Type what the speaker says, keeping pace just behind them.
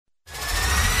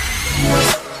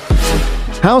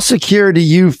How secure do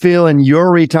you feel in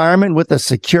your retirement with the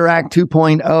Secure Act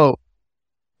 2.0?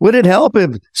 Would it help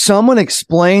if someone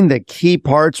explained the key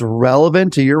parts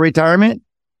relevant to your retirement?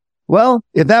 Well,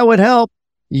 if that would help,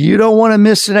 you don't want to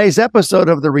miss today's episode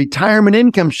of the Retirement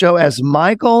Income Show as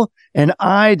Michael and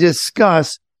I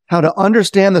discuss how to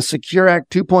understand the Secure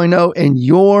Act 2.0 in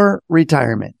your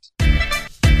retirement.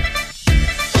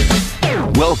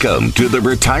 Welcome to the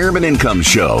Retirement Income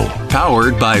Show,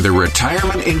 powered by the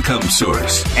Retirement Income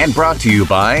Source and brought to you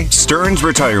by Stearns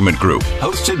Retirement Group,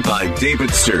 hosted by David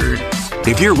Stearns.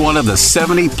 If you're one of the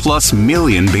 70+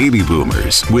 million baby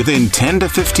boomers within 10 to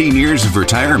 15 years of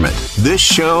retirement, this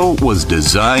show was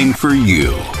designed for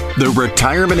you. The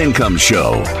Retirement Income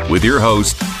Show with your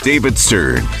host, David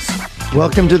Stearns.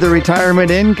 Welcome to the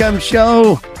Retirement Income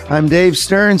Show. I'm Dave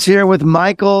Stearns here with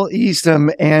Michael Eastham,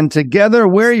 and together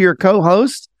we're your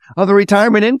co-hosts of the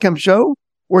Retirement Income Show.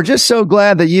 We're just so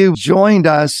glad that you've joined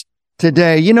us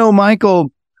today. You know,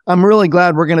 Michael, I'm really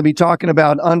glad we're going to be talking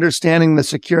about understanding the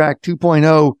Secure Act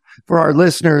 2.0 for our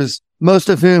listeners, most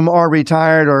of whom are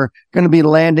retired or going to be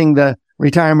landing the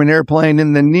retirement airplane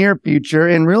in the near future.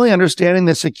 And really understanding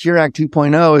the Secure Act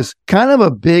 2.0 is kind of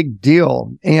a big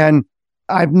deal. And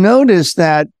I've noticed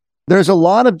that there's a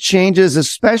lot of changes,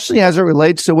 especially as it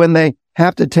relates to when they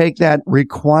have to take that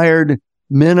required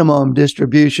minimum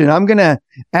distribution. I'm going to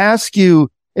ask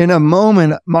you in a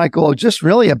moment, Michael, just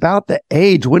really about the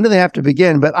age. When do they have to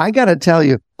begin? But I got to tell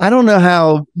you, I don't know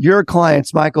how your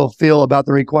clients, Michael, feel about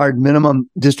the required minimum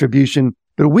distribution,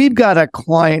 but we've got a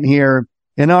client here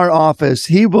in our office.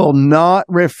 He will not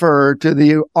refer to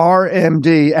the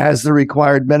RMD as the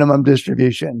required minimum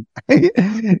distribution.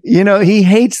 You know, he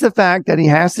hates the fact that he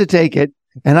has to take it.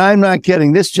 And I'm not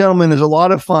kidding. This gentleman is a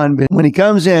lot of fun, but when he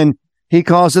comes in, he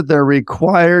calls it the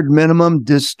required minimum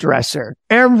distressor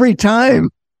every time.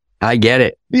 I get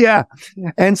it. Yeah.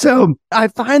 And so I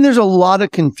find there's a lot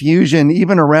of confusion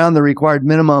even around the required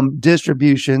minimum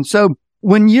distribution. So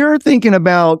when you're thinking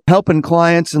about helping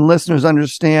clients and listeners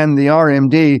understand the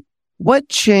RMD, what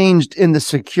changed in the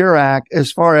Secure Act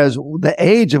as far as the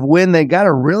age of when they got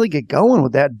to really get going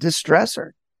with that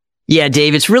distressor? Yeah,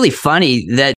 Dave, it's really funny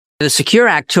that the Secure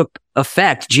Act took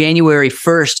effect January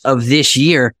 1st of this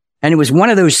year. And it was one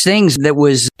of those things that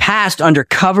was passed under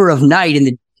cover of night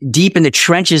deep in the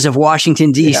trenches of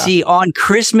Washington, D.C. on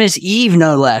Christmas Eve,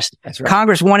 no less. That's right.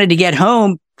 Congress wanted to get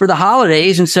home for the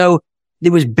holidays. And so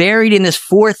it was buried in this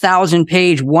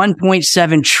 4,000-page,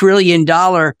 $1.7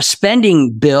 trillion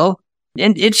spending bill.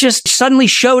 And it just suddenly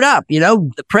showed up. You know,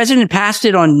 the president passed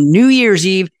it on New Year's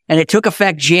Eve, and it took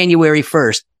effect January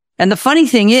 1st. And the funny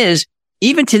thing is,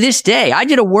 even to this day, I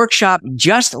did a workshop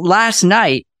just last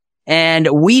night, and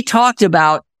we talked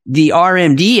about the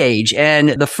RMD age. And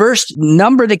the first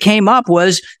number that came up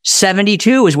was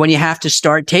 72 is when you have to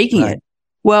start taking it.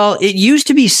 Well, it used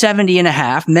to be 70 and a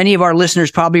half. Many of our listeners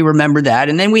probably remember that.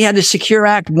 And then we had the Secure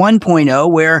Act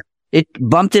 1.0 where it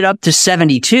bumped it up to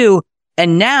 72.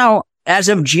 And now, as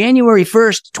of January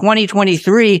 1st,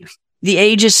 2023, the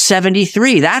age is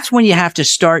 73. That's when you have to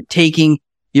start taking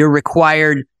your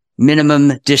required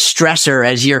minimum distressor,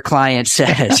 as your client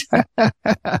says.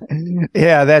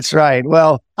 Yeah, that's right.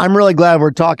 Well, I'm really glad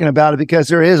we're talking about it because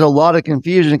there is a lot of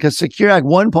confusion because Secure Act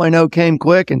 1.0 came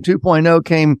quick and 2.0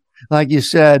 came, like you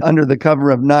said, under the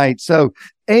cover of night. So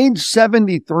age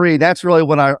 73, that's really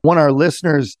what I want our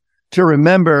listeners to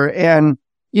remember. And,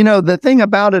 you know, the thing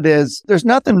about it is there's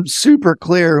nothing super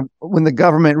clear when the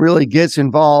government really gets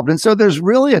involved. And so there's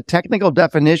really a technical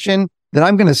definition that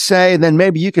I'm going to say, then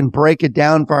maybe you can break it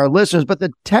down for our listeners. But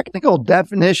the technical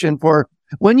definition for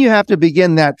when you have to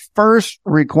begin that first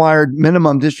required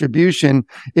minimum distribution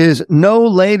is no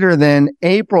later than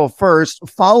April 1st,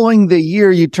 following the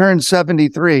year you turn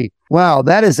 73. Wow,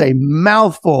 that is a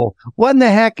mouthful. What in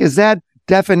the heck is that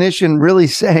definition really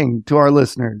saying to our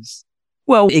listeners?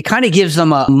 Well, it kind of gives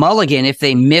them a mulligan if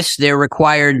they miss their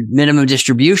required minimum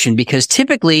distribution, because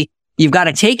typically you've got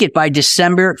to take it by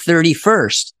December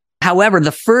 31st. However,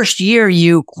 the first year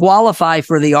you qualify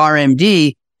for the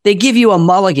RMD, they give you a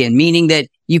mulligan, meaning that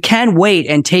you can wait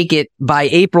and take it by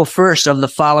April 1st of the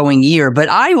following year. But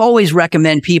I always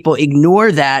recommend people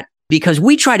ignore that because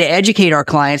we try to educate our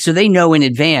clients so they know in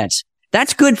advance.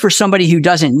 That's good for somebody who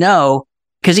doesn't know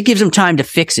because it gives them time to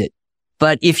fix it.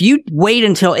 But if you wait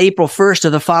until April 1st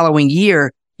of the following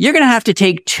year, you're going to have to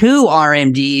take 2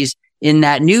 RMDs in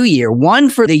that new year, one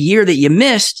for the year that you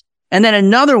missed and then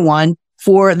another one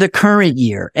for the current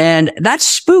year. And that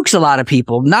spooks a lot of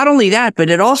people. Not only that, but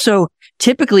it also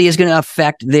typically is going to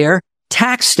affect their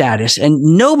tax status. And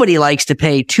nobody likes to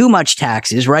pay too much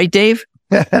taxes, right, Dave?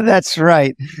 That's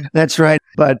right. That's right.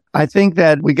 But I think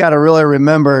that we got to really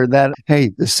remember that,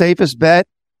 hey, the safest bet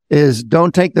is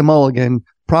don't take the mulligan.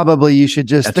 Probably you should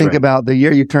just think about the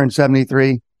year you turn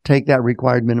 73, take that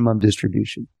required minimum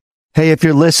distribution. Hey, if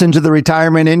you're listening to the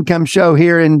Retirement Income Show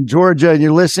here in Georgia and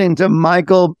you're listening to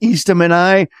Michael Eastham and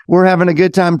I, we're having a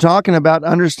good time talking about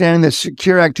understanding the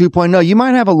Secure Act 2.0. You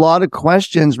might have a lot of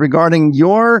questions regarding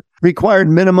your required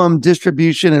minimum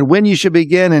distribution and when you should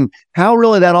begin and how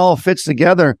really that all fits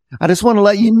together. I just want to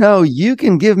let you know you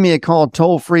can give me a call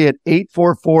toll free at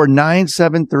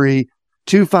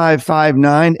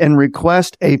 844-973-2559 and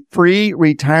request a free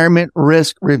retirement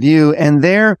risk review. And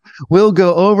there we'll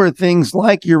go over things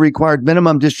like your required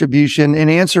minimum distribution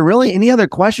and answer really any other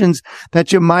questions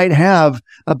that you might have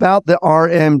about the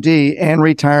RMD and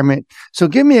retirement. So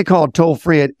give me a call toll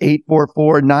free at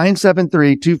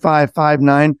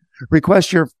 844-973-2559.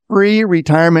 Request your free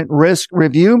retirement risk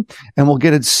review and we'll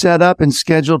get it set up and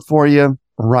scheduled for you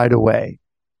right away.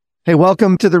 Hey,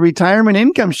 welcome to the Retirement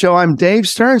Income Show. I'm Dave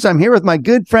Stearns. I'm here with my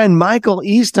good friend, Michael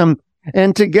Eastham,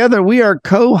 and together we are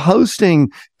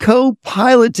co-hosting,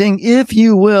 co-piloting, if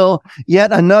you will,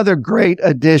 yet another great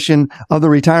edition of the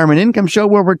Retirement Income Show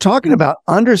where we're talking about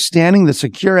understanding the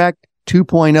Secure Act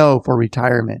 2.0 for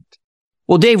retirement.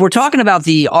 Well, Dave, we're talking about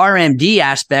the RMD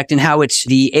aspect and how it's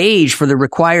the age for the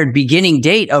required beginning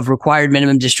date of required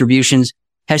minimum distributions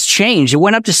has changed. It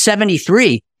went up to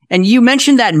 73. And you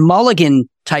mentioned that mulligan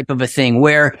type of a thing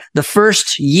where the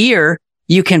first year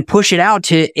you can push it out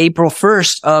to April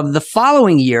 1st of the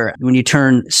following year when you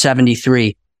turn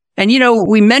 73. And,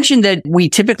 we mentioned that we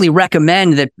typically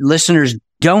recommend that listeners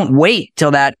don't wait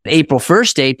till that April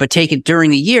 1st date, but take it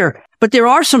during the year. But there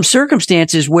are some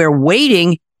circumstances where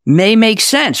waiting may make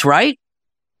sense, right?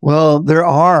 Well, there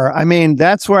are. I mean,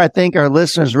 that's where I think our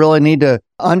listeners really need to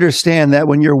understand that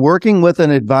when you're working with an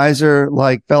advisor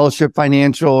like Fellowship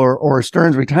Financial or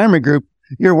Stearns Retirement Group,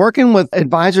 you're working with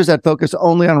advisors that focus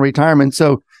only on retirement.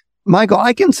 So, Michael,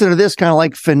 I consider this kind of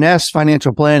like finesse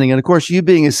financial planning. And of course, you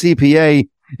being a CPA,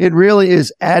 it really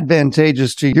is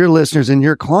advantageous to your listeners and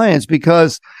your clients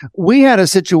because we had a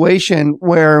situation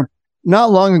where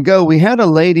not long ago, we had a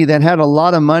lady that had a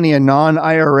lot of money in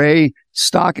non-IRA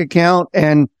stock account,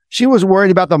 and she was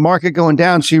worried about the market going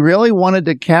down. She really wanted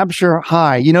to capture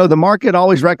high. The market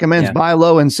always recommends buy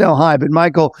low and sell high, but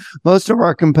Michael, most of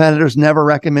our competitors never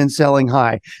recommend selling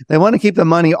high. They want to keep the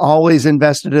money always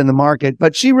invested in the market,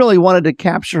 but she really wanted to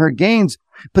capture her gains.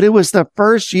 But it was the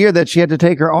first year that she had to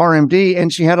take her RMD,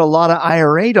 and she had a lot of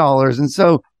IRA dollars. And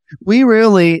so we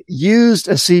really used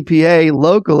a CPA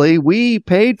locally. We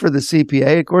paid for the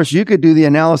CPA. Of course, you could do the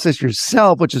analysis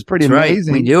yourself, which is pretty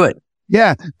amazing. Right. We do it.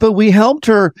 Yeah, but we helped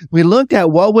her. We looked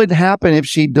at what would happen if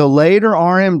she delayed her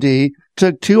RMD,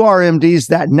 took 2 RMDs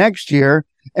that next year,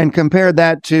 and compared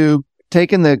that to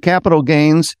taking the capital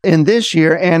gains in this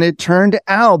year. And it turned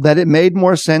out that it made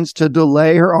more sense to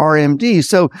delay her RMD.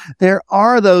 So there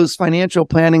are those financial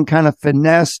planning kind of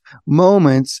finesse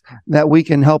moments that we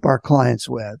can help our clients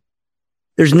with.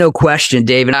 There's no question,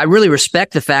 Dave. And I really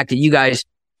respect the fact that you guys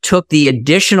took the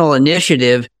additional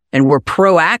initiative and were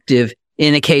proactive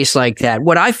in a case like that.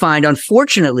 What I find,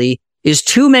 unfortunately, is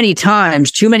too many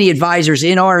advisors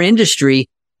in our industry,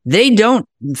 they don't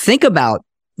think about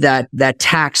that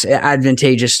tax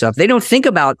advantageous stuff. They don't think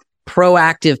about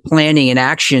proactive planning and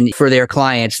action for their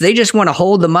clients. They just want to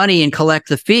hold the money and collect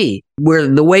the fee. Where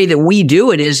the way that we do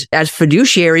it is, as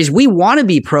fiduciaries, we want to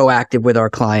be proactive with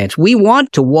our clients. We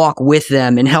want to walk with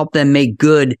them and help them make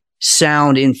good,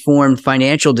 sound, informed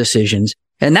financial decisions.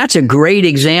 And that's a great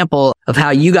example of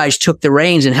how you guys took the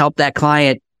reins and helped that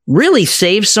client really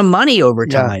save some money over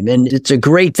time. Yeah. And it's a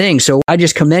great thing. So I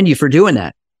just commend you for doing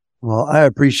that. Well, I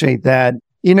appreciate that.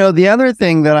 The other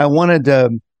thing that I wanted to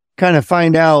kind of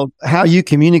find out how you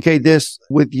communicate this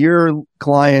with your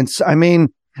clients. I mean,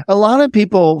 a lot of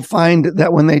people find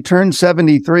that when they turn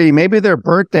 73, maybe their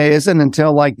birthday isn't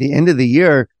until like the end of the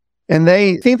year, and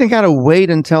they think they got to wait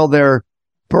until their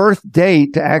birth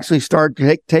date to actually start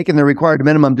taking the required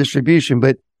minimum distribution.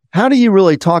 But how do you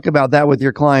really talk about that with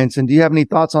your clients? And do you have any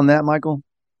thoughts on that, Michael?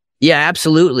 Yeah,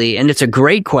 absolutely. And it's a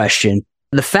great question.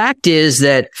 The fact is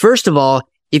that, first of all,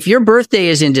 if your birthday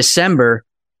is in December,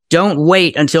 don't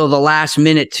wait until the last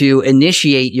minute to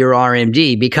initiate your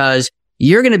RMD, because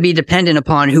you're going to be dependent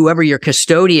upon whoever your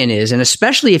custodian is. And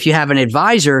especially if you have an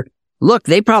advisor, look,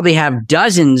 they probably have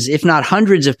dozens, if not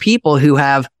hundreds of people who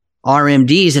have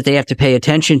RMDs that they have to pay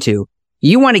attention to.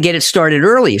 You want to get it started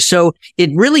early. So it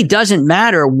really doesn't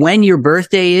matter when your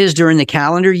birthday is during the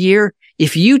calendar year.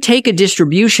 If you take a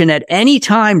distribution at any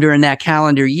time during that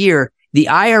calendar year, the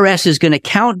IRS is going to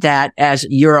count that as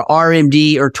your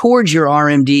RMD or towards your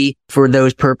RMD for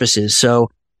those purposes. So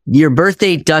your birth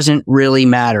date doesn't really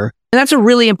matter. And that's a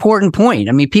really important point.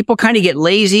 I mean, people kind of get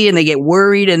lazy and they get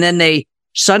worried and then they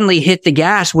suddenly hit the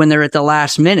gas when they're at the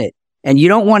last minute. And you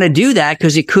don't want to do that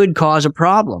because it could cause a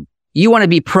problem. You want to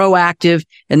be proactive,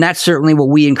 and that's certainly what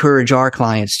we encourage our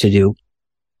clients to do.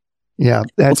 Yeah,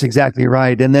 that's exactly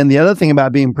right. And then the other thing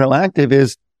about being proactive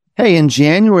is, hey, in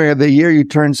January of the year you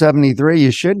turn 73,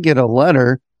 you should get a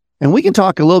letter. And we can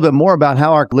talk a little bit more about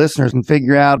how our listeners can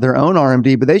figure out their own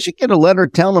RMD, but they should get a letter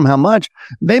telling them how much.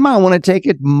 They might want to take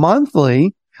it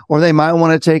monthly or they might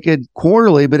want to take it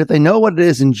quarterly. But if they know what it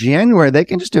is in January, they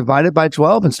can just divide it by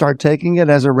 12 and start taking it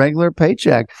as a regular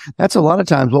paycheck. That's a lot of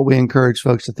times what we encourage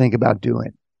folks to think about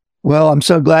doing. Well, I'm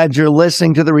so glad you're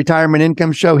listening to the Retirement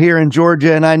Income Show here in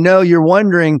Georgia. And I know you're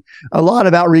wondering a lot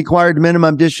about required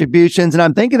minimum distributions. And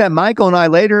I'm thinking that Michael and I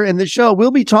later in the show,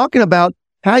 we'll be talking about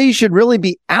how you should really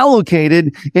be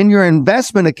allocated in your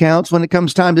investment accounts when it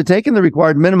comes time to taking the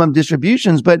required minimum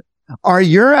distributions. But are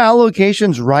your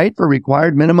allocations right for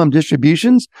required minimum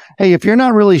distributions? Hey, if you're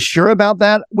not really sure about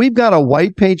that, we've got a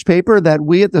white page paper that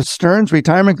we at the Stearns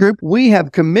Retirement Group, we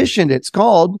have commissioned. It's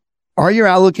called, Are Your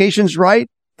Allocations Right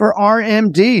for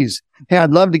RMDs? Hey,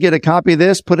 I'd love to get a copy of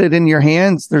this, put it in your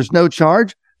hands. There's no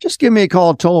charge. Just give me a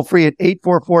call toll free at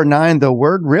 8449, the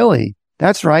word really.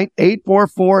 That's right,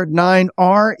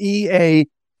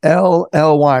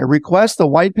 8449-REALLY. Request the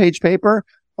white page paper.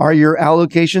 Are your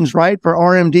allocations right for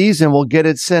RMDs? And we'll get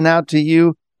it sent out to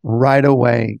you right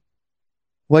away.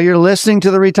 Well, you're listening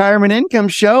to the Retirement Income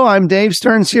Show. I'm Dave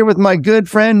Stearns here with my good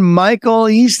friend Michael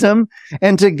Eastham.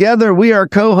 And together we are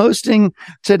co-hosting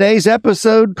today's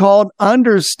episode called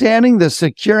Understanding the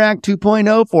Secure Act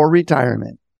 2.0 for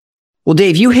Retirement. Well,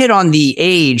 Dave, you hit on the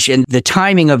age and the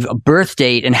timing of a birth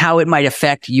date and how it might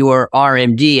affect your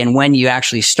RMD and when you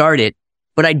actually start it.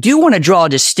 But I do want to draw a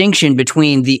distinction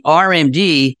between the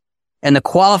RMD and the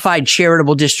qualified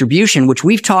charitable distribution, which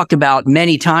we've talked about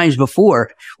many times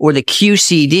before, or the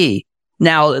QCD.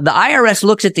 Now, the IRS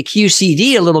looks at the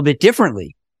QCD a little bit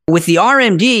differently. With the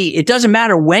RMD, it doesn't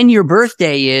matter when your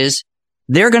birthday is.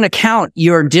 They're going to count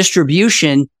your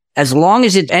distribution as long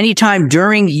as it's any time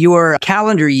during your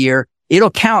calendar year. It'll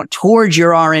count towards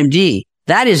your RMD.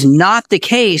 That is not the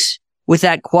case with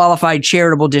that qualified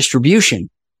charitable distribution.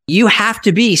 You have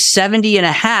to be 70 and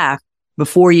a half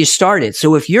before you start it.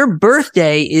 So if your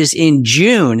birthday is in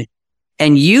June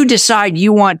and you decide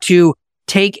you want to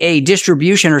take a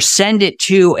distribution or send it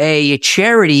to a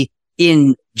charity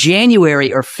in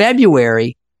January or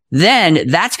February, then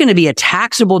that's going to be a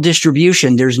taxable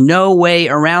distribution. There's no way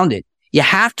around it. You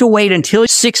have to wait until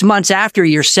 6 months after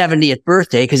your 70th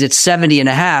birthday because it's 70 and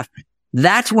a half.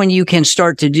 That's when you can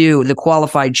start to do the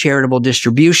qualified charitable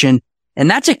distribution. And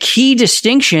that's a key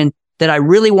distinction that I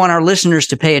really want our listeners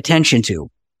to pay attention to.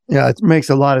 Yeah, it makes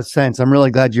a lot of sense. I'm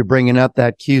really glad you're bringing up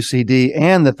that QCD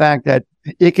and the fact that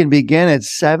it can begin at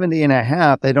 70 and a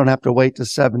half. They don't have to wait to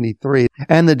 73,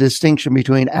 and the distinction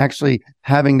between actually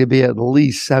having to be at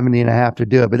least 70 and a half to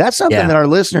do it. But that's something that our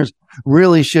listeners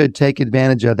really should take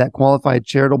advantage of, that qualified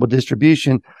charitable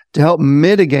distribution to help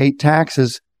mitigate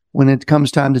taxes when it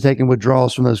comes time to taking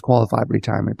withdrawals from those qualified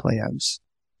retirement plans.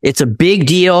 It's a big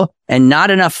deal, and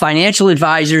not enough financial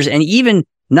advisors and even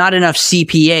not enough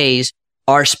CPAs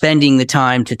are spending the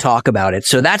time to talk about it.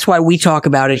 So that's why we talk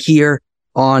about it here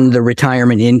on the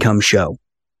Retirement Income Show.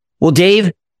 Well,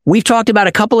 Dave, we've talked about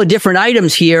a couple of different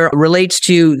items here relates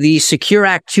to the Secure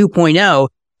Act 2.0,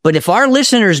 but if our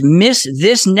listeners miss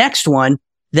this next one,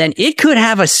 then it could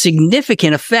have a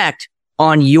significant effect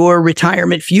on your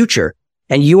retirement future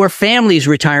and your family's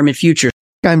retirement future.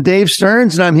 I'm Dave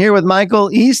Stearns, and I'm here with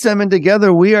Michael Eastham, and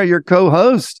together we are your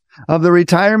co-hosts of the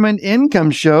Retirement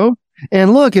Income Show.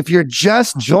 And look, if you're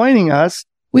just joining us,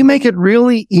 we make it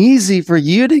really easy for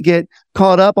you to get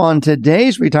caught up on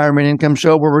today's Retirement Income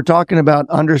Show, where we're talking about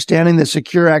understanding the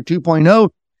Secure Act 2.0.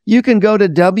 You can go to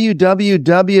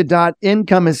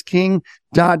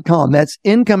www.incomeisking.com. That's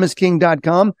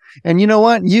incomeisking.com. And you know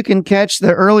what? You can catch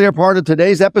the earlier part of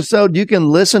today's episode. You can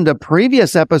listen to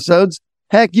previous episodes.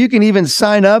 Heck, you can even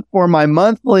sign up for my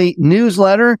monthly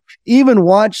newsletter, even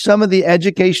watch some of the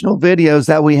educational videos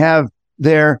that we have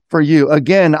there for you.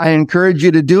 Again, I encourage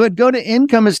you to do it. Go to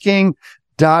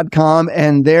incomeisking.com,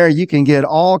 and there you can get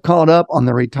all caught up on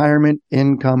the Retirement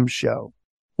Income Show.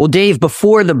 Well, Dave,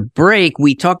 before the break,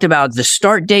 we talked about the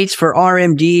start dates for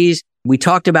RMDs. We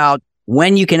talked about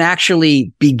when you can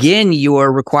actually begin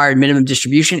your required minimum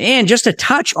distribution and just a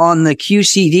touch on the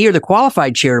QCD or the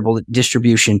qualified charitable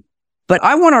distribution. But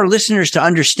I want our listeners to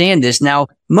understand this. Now,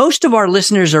 most of our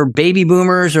listeners are baby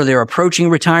boomers, or they're approaching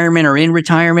retirement or in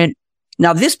retirement.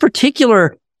 Now, this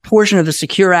particular portion of the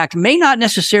Secure Act may not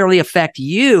necessarily affect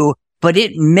you, but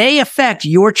it may affect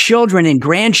your children and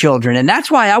grandchildren. And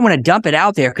that's why I want to dump it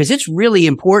out there, because it's really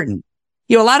important.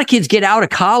 A lot of kids get out of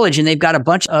college and they've got a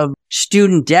bunch of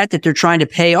student debt that they're trying to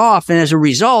pay off. And as a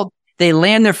result, they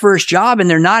land their first job and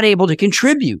they're not able to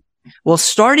contribute. Well,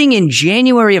 starting in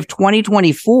January of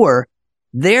 2024,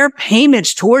 their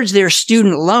payments towards their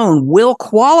student loan will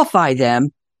qualify them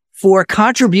for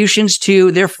contributions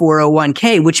to their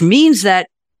 401k, which means that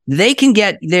they can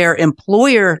get their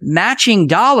employer matching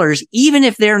dollars even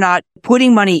if they're not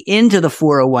putting money into the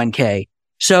 401k.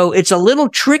 So it's a little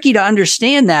tricky to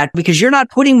understand that, because you're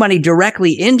not putting money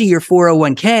directly into your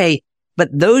 401k, but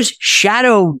those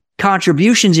shadow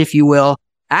contributions, if you will,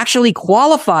 actually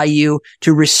qualify you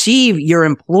to receive your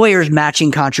employer's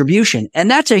matching contribution.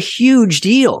 And that's a huge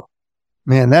deal.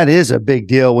 Man, that is a big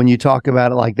deal when you talk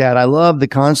about it like that. I love the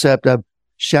concept of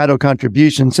shadow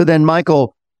contribution. So then,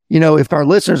 Michael, if our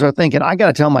listeners are thinking, I got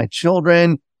to tell my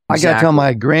children, I got to tell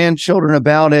my grandchildren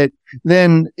about it,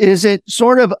 then is it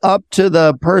sort of up to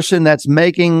the person that's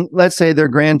making, let's say their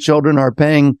grandchildren are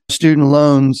paying student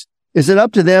loans, is it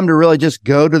up to them to really just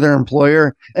go to their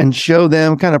employer and show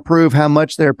them, kind of prove how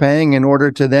much they're paying in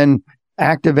order to then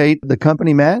activate the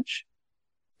company match?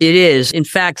 It is. In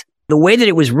fact, the way that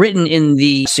it was written in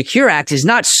the Secure Act is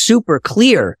not super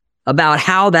clear about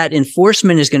how that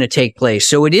enforcement is going to take place.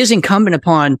 So it is incumbent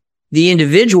upon the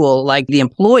individual, like the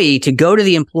employee, to go to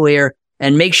the employer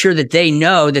and make sure that they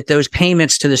know that those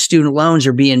payments to the student loans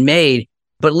are being made.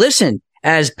 But listen,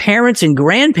 as parents and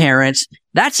grandparents,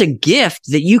 that's a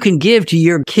gift that you can give to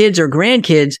your kids or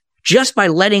grandkids just by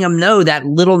letting them know that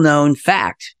little known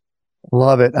fact.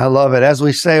 Love it. I love it. As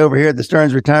we say over here at the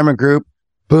Stearns Retirement Group,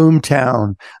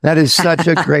 Boomtown. That is such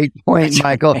a great point,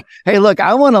 Michael. Right. Hey, look,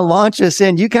 I want to launch this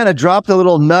in. You kind of dropped a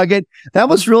little nugget. That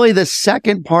was really the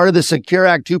second part of the Secure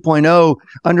Act 2.0,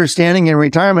 understanding in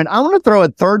retirement. I want to throw a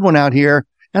third one out here,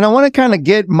 and I want to kind of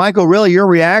get, Michael, really your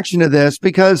reaction to this,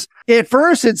 because at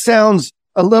first it sounds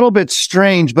a little bit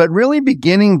strange, but really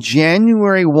beginning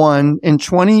January 1 in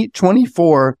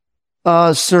 2024,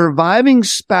 a surviving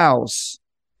spouse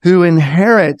who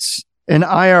inherits an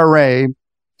IRA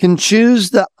can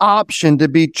choose the option to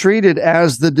be treated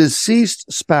as the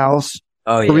deceased spouse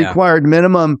for required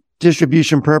minimum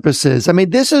distribution purposes. I mean,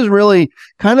 this is really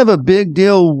kind of a big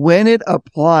deal when it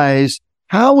applies.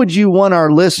 How would you want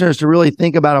our listeners to really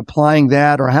think about applying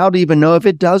that, or how to even know if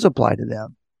it does apply to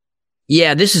them?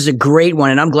 Yeah, this is a great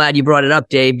one. And I'm glad you brought it up,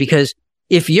 Dave, because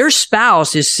if your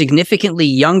spouse is significantly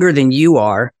younger than you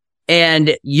are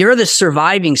and you're the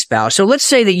surviving spouse, so let's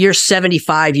say that you're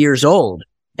 75 years old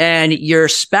and your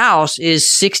spouse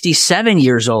is 67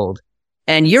 years old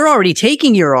and you're already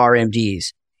taking your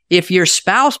RMDs. If your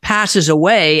spouse passes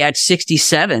away at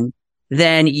 67,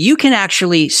 then you can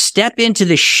actually step into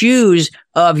the shoes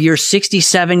of your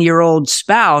 67-year-old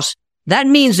spouse. That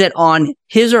means that on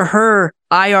his or her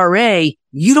IRA,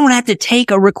 you don't have to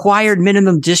take a required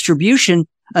minimum distribution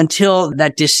until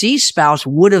that deceased spouse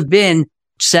would have been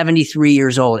 73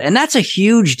 years old. And that's a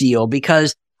huge deal,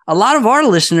 because a lot of our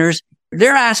listeners,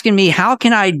 they're asking me, how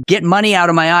can I get money out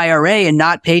of my IRA and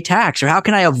not pay tax? Or how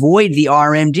can I avoid the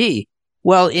RMD?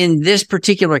 Well, in this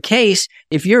particular case,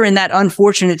 if you're in that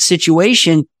unfortunate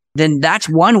situation, then that's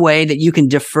one way that you can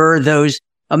defer those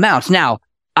amounts. Now,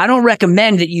 I don't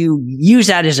recommend that you use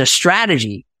that as a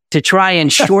strategy to try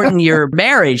and shorten your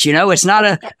marriage. You know, it's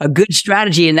not a good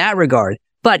strategy in that regard.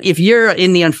 But if you're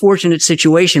in the unfortunate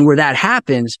situation where that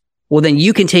happens, well, then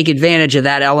you can take advantage of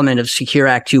that element of Secure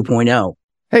Act 2.0.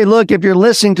 Hey, look, if you're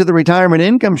listening to the Retirement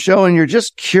Income Show and you're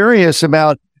just curious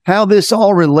about how this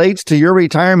all relates to your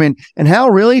retirement and how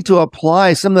really to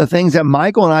apply some of the things that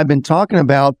Michael and I have been talking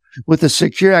about with the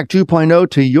Secure Act 2.0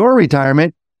 to your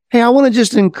retirement, hey, I want to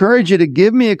just encourage you to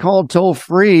give me a call toll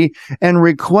free and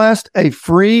request a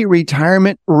free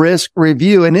retirement risk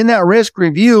review. And in that risk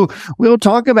review, we'll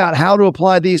talk about how to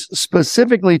apply these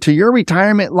specifically to your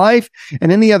retirement life.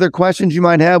 And any other questions you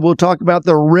might have, we'll talk about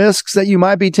the risks that you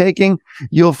might be taking.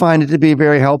 You'll find it to be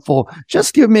very helpful.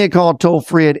 Just give me a call toll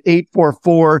free at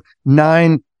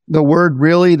 844-9 the word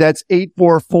really. That's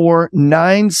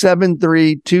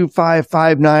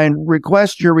 844-973-2559.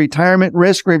 Request your retirement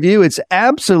risk review. It's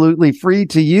absolutely free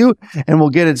to you, and we'll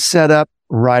get it set up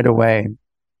right away.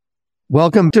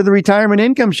 Welcome to the Retirement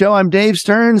Income Show. I'm Dave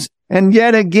Stearns, and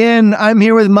yet again, I'm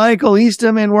here with Michael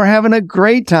Eastham, and we're having a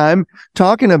great time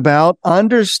talking about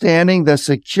understanding the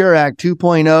Secure Act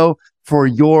 2.0 for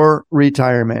your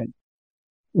retirement.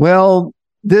 Well,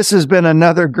 This has been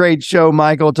another great show,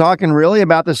 Michael, talking really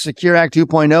about the Secure Act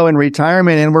 2.0 and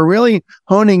retirement. And we're really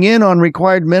honing in on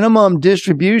required minimum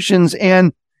distributions.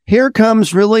 And here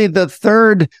comes really the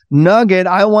third nugget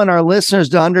I want our listeners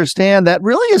to understand that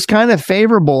really is kind of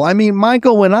favorable. I mean,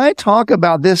 Michael, when I talk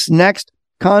about this next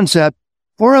concept,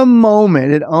 for a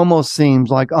moment, it almost seems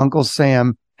like Uncle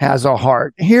Sam has a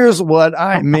heart. Here's what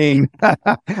I mean.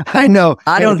 I know.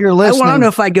 If you're listening, I don't know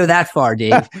if I'd go that far,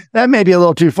 Dave. That may be a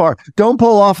little too far. Don't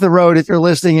pull off the road if you're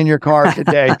listening in your car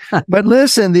today. But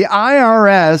listen, the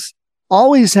IRS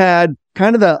always had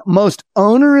kind of the most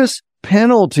onerous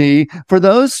penalty for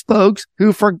those folks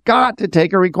who forgot to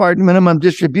take a required minimum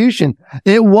distribution.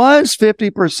 It was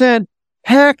 50%.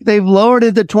 Heck, they've lowered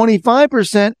it to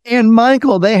 25%. And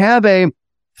Michael, they have a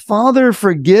Father,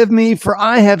 forgive me, for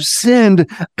I have sinned,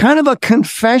 kind of a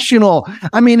confessional.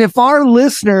 I mean, if our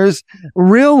listeners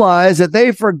realize that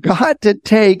they forgot to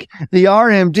take the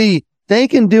RMD, they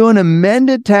can do an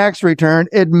amended tax return,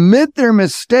 admit their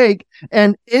mistake,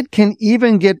 and it can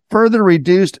even get further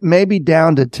reduced, maybe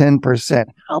down to 10%.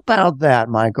 How about that,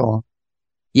 Michael?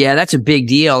 Yeah, that's a big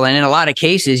deal. And in a lot of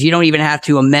cases, you don't even have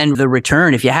to amend the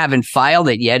return. If you haven't filed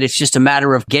it yet, it's just a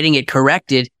matter of getting it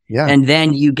corrected. Yeah. And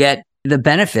then you get the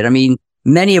benefit. I mean,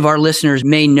 many of our listeners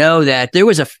may know that there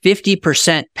was a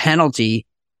 50% penalty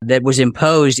that was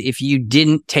imposed if you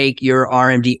didn't take your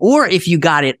RMD or if you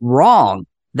got it wrong.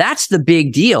 That's the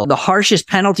big deal. The harshest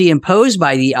penalty imposed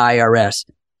by the IRS.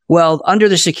 Well, under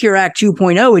the Secure Act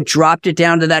 2.0, it dropped it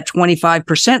down to that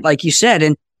 25%, like you said.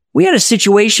 And we had a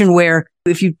situation where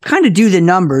if you kind of do the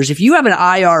numbers, if you have an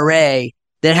IRA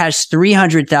that has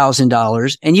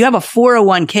 $300,000 and you have a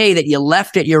 401k that you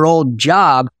left at your old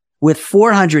job with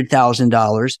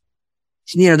 $400,000,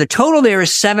 the total there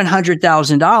is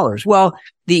 $700,000. Well,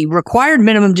 the required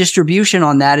minimum distribution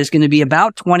on that is going to be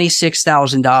about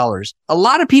 $26,000. A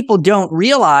lot of people don't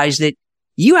realize that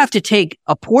you have to take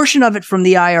a portion of it from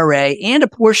the IRA and a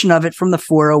portion of it from the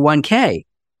 401k.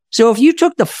 So if you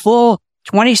took the full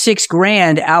 26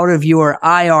 grand out of your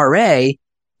IRA,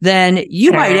 then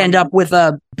you might end up with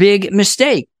a big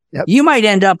mistake. Yep. You might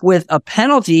end up with a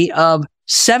penalty of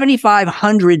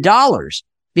 $7,500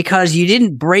 because you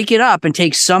didn't break it up and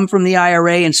take some from the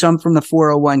IRA and some from the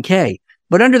 401k.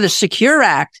 But under the Secure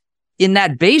Act, in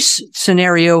that base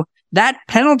scenario, that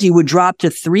penalty would drop to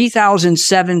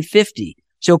 $3,750.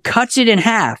 So cuts it in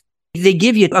half. They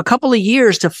give you a couple of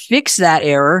years to fix that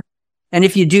error. And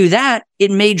if you do that,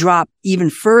 it may drop even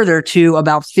further to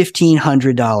about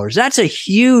 $1,500. That's a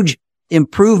huge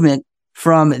improvement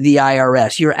from the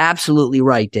IRS. You're absolutely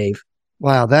right, Dave.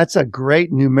 Wow, that's a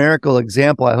great numerical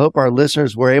example. I hope our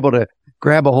listeners were able to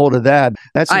grab a hold of that.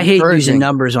 I hate using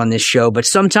numbers on this show, but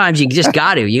sometimes you just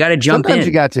got to. You got to jump in. Sometimes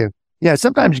you got to. Yeah,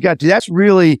 sometimes you got to. That's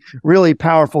really, really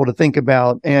powerful to think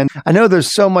about. And I know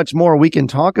there's so much more we can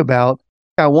talk about.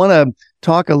 I want to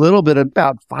talk a little bit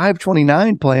about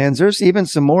 529 plans. There's even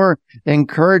some more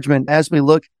encouragement as we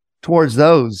look towards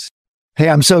those. Hey,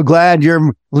 I'm so glad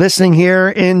you're listening here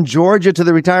in Georgia to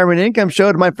the Retirement Income Show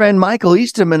to my friend Michael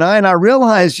Eastham and I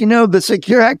realize, the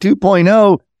Secure Act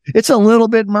 2.0, it's a little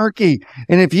bit murky.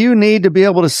 And if you need to be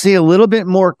able to see a little bit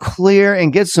more clear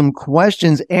and get some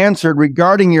questions answered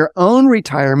regarding your own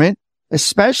retirement,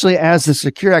 especially as the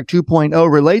Secure Act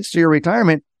 2.0 relates to your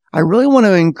retirement, I really want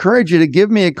to encourage you to give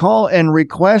me a call and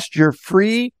request your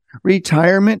free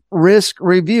retirement risk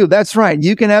review. That's right.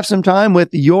 You can have some time with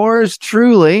yours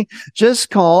truly. Just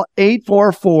call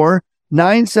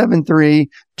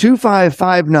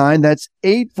 844-973-2559. That's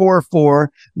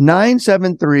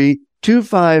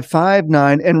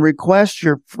 844-973-2559 and request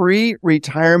your free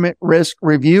retirement risk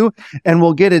review. And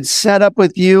we'll get it set up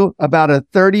with you. About a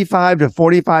 35 to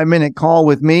 45 minute call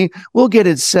with me. We'll get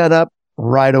it set up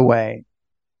right away.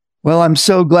 Well, I'm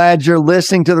so glad you're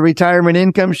listening to the Retirement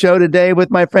Income Show today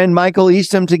with my friend Michael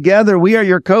Eastham. Together, we are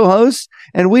your co-hosts,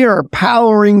 and we are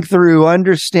powering through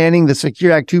understanding the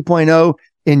Secure Act 2.0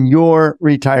 in your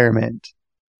retirement.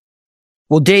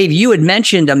 Well, Dave, you had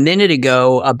mentioned a minute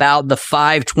ago about the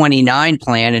 529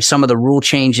 plan and some of the rule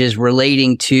changes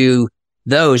relating to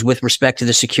those with respect to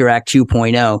the Secure Act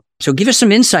 2.0. So give us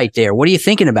some insight there. What are you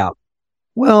thinking about?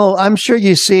 Well, I'm sure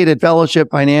you see it at Fellowship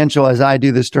Financial as I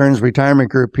do the Stearns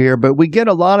Retirement Group here, but we get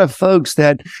a lot of folks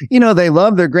that, they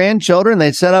love their grandchildren.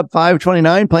 They set up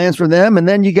 529 plans for them. And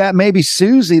then you got maybe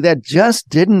Susie that just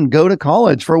didn't go to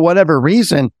college for whatever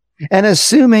reason. And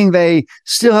assuming they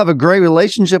still have a great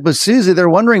relationship with Susie, they're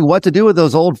wondering what to do with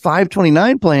those old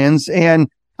 529 plans. And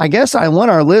I guess I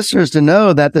want our listeners to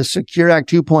know that the Secure Act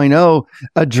 2.0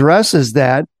 addresses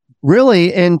that.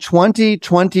 Really, in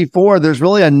 2024, there's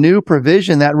really a new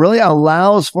provision that really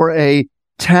allows for a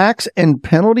tax and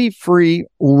penalty-free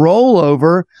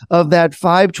rollover of that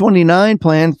 529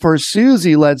 plan for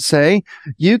Susie, let's say,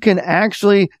 you can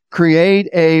actually create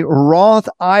a Roth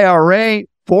IRA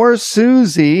for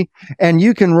Susie, and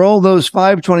you can roll those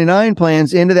 529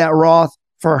 plans into that Roth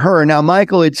for her. Now,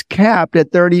 Michael, it's capped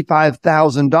at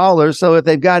 $35,000. So if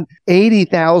they've got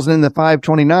 $80,000 in the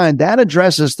 529, that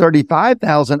addresses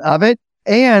 $35,000 of it.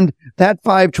 And that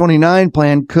 529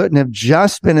 plan couldn't have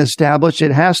just been established.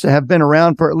 It has to have been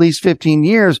around for at least 15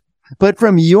 years. But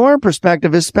from your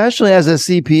perspective, especially as a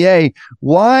CPA,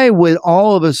 why would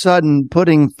all of a sudden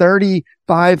putting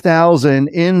 $35,000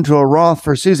 into a Roth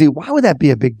for Susie, why would that be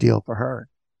a big deal for her?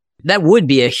 That would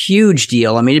be a huge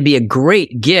deal. I mean, it'd be a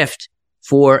great gift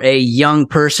for a young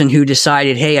person who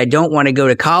decided, hey, I don't want to go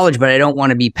to college, but I don't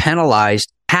want to be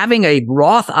penalized. Having a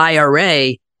Roth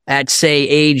IRA at, say,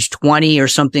 age 20 or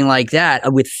something like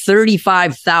that with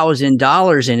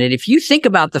 $35,000 in it, if you think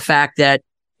about the fact that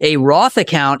a Roth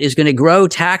account is going to grow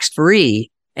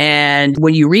tax-free, and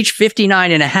when you reach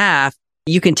 59 and a half,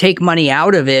 you can take money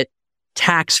out of it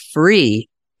tax-free,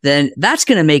 then that's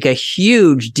going to make a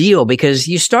huge deal, because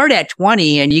you start at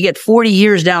 20 and you get 40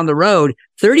 years down the road,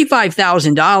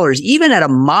 $35,000, even at a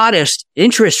modest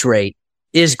interest rate,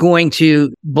 is going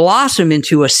to blossom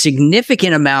into a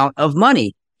significant amount of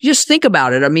money. Just think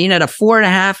about it. I mean, at a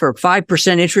 4.5% or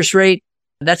 5% interest rate,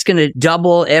 that's going to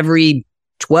double every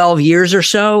 12 years or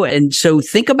so. And so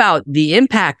think about the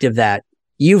impact of that.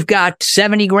 You've got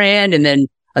 70 grand and then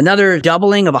another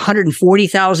doubling of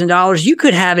 $140,000. You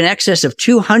could have an excess of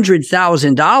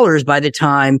 $200,000 by the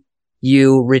time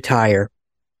you retire.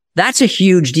 That's a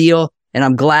huge deal, and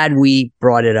I'm glad we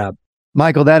brought it up.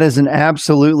 Michael, that is an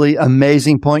absolutely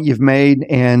amazing point you've made.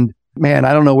 And man,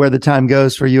 I don't know where the time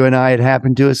goes for you and I. It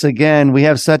happened to us again. We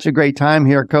have such a great time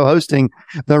here co-hosting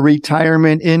the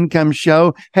Retirement Income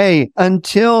Show. Hey,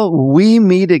 until we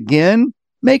meet again,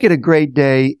 make it a great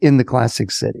day in the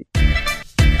Classic City.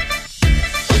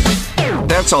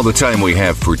 That's all the time we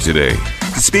have for today.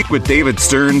 To speak with David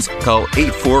Stearns, call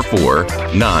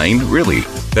 844-9-REALLY.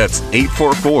 That's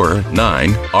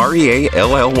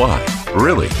 844-9-REALLY.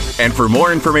 Really. And for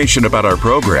more information about our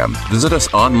program, visit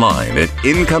us online at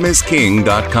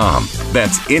incomeisking.com.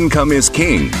 That's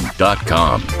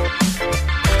incomeisking.com.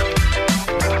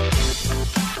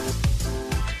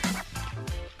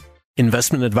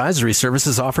 Investment advisory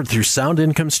services offered through Sound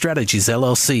Income Strategies,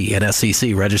 LLC, an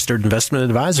SEC-registered investment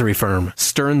advisory firm.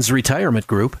 Stearns Retirement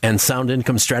Group and Sound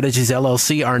Income Strategies,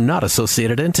 LLC are not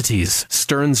associated entities.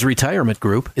 Stearns Retirement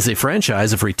Group is a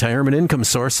franchise of Retirement Income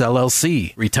Source,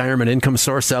 LLC. Retirement Income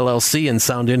Source, LLC and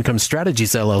Sound Income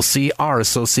Strategies, LLC are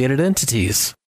associated entities.